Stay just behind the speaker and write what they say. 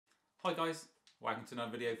Hi guys, welcome to another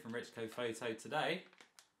video from Richco Photo. Today,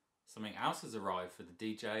 something else has arrived for the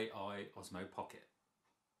DJI Osmo Pocket.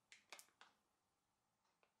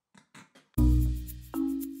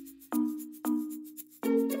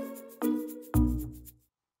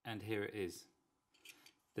 And here it is,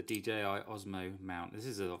 the DJI Osmo mount. This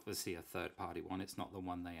is obviously a third-party one, it's not the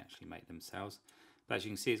one they actually make themselves. But as you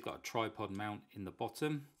can see, it's got a tripod mount in the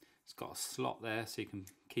bottom. It's got a slot there so you can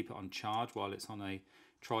keep it on charge while it's on a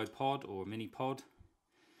tripod or a mini pod.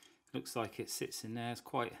 Looks like it sits in there. It's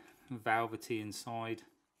quite velvety inside.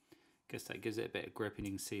 Guess that gives it a bit of grip, and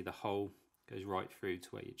you can see the hole goes right through to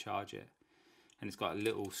where you charge it. And it's got a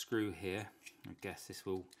little screw here. I guess this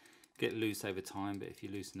will get loose over time, but if you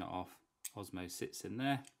loosen it off, Osmo sits in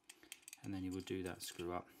there, and then you will do that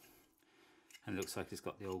screw up. And it looks like it's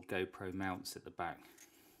got the old GoPro mounts at the back.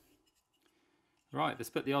 Right,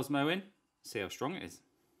 let's put the Osmo in, see how strong it is.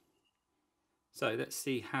 So let's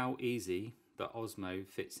see how easy the Osmo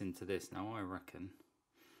fits into this. Now I reckon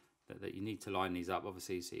that you need to line these up,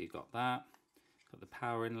 obviously, so you've got that, got the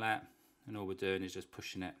power inlet, and all we're doing is just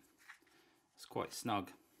pushing it. It's quite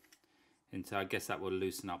snug into, I guess that will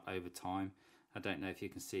loosen up over time. I don't know if you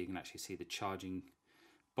can see, you can actually see the charging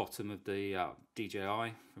bottom of the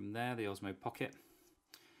DJI from there, the Osmo Pocket.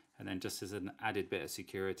 And then just as an added bit of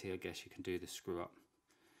security, I guess you can do the screw up.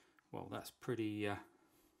 Well, that's pretty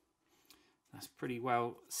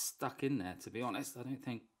well stuck in there, to be honest. I don't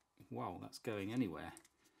think, wow, that's going anywhere.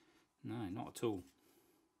 No, not at all.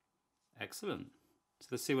 Excellent. So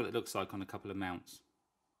let's see what it looks like on a couple of mounts.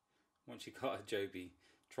 Once you've got a Joby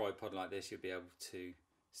tripod like this, you'll be able to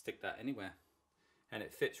stick that anywhere. And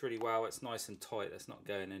it fits really well. It's nice and tight. That's not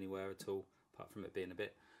going anywhere at all, apart from it being a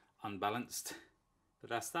bit unbalanced. But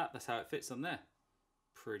that's how it fits on there.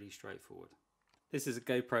 Pretty straightforward. This is a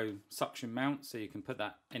GoPro suction mount, so you can put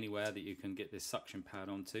that anywhere that you can get this suction pad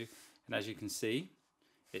onto. And as you can see,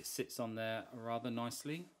 it sits on there rather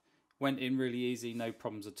nicely. Went in really easy, no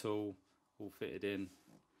problems at all fitted in.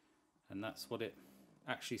 And that's what it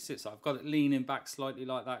actually sits like. I've got it leaning back slightly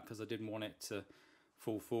like that because I didn't want it to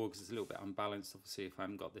fall forward because it's a little bit unbalanced, obviously, if I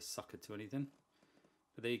haven't got this sucker to anything.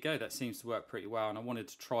 But there you go, that seems to work pretty well. And I wanted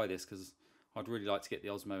to try this because I'd really like to get the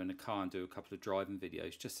Osmo in the car and do a couple of driving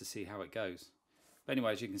videos just to see how it goes. But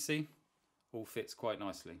anyway, as you can see, all fits quite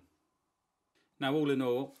nicely. Now, all in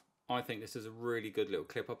all, I think this is a really good little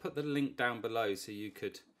clip. I'll put the link down below so you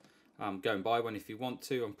could go and buy one if you want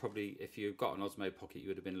to. And probably if you've got an Osmo Pocket, you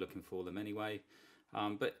would have been looking for them anyway.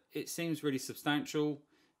 But it seems really substantial.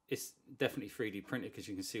 It's definitely 3D printed because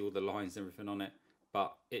you can see all the lines and everything on it.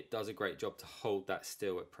 But it does a great job to hold that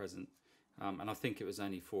still at present. And I think it was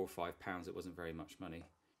only £4 or £5. It wasn't very much money.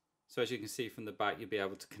 So as you can see from the back, you'll be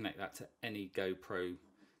able to connect that to any GoPro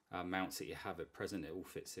mounts that you have at present. It all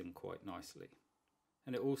fits in quite nicely.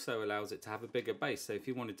 And it also allows it to have a bigger base. So if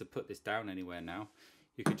you wanted to put this down anywhere now,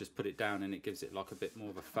 you could just put it down and it gives it like a bit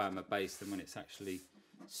more of a firmer base than when it's actually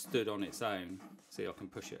stood on its own. See, I can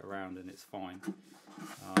push it around and it's fine.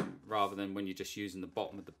 Rather than when you're just using the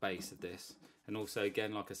bottom of the base of this. And also,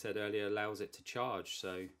 again, like I said earlier, allows it to charge.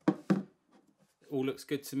 So it all looks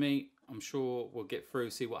good to me. I'm sure we'll get through,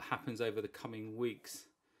 see what happens over the coming weeks.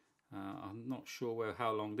 I'm not sure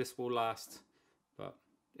how long this will last, but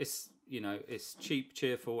it's, you know, it's cheap,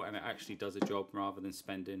 cheerful, and it actually does a job rather than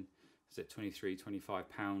spending, is it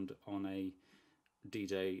 £23–25 on a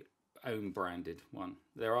DJ own branded one.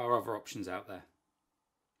 There are other options out there.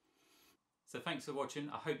 So thanks for watching.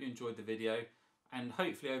 I hope you enjoyed the video, and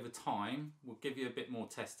hopefully over time we'll give you a bit more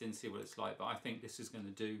testing, see what it's like. But I think this is going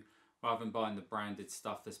to do. Rather than buying the branded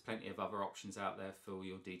stuff, there's plenty of other options out there for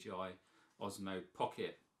your DJI Osmo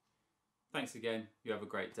Pocket. Thanks again, you have a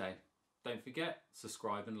great day. Don't forget,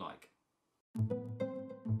 subscribe and like.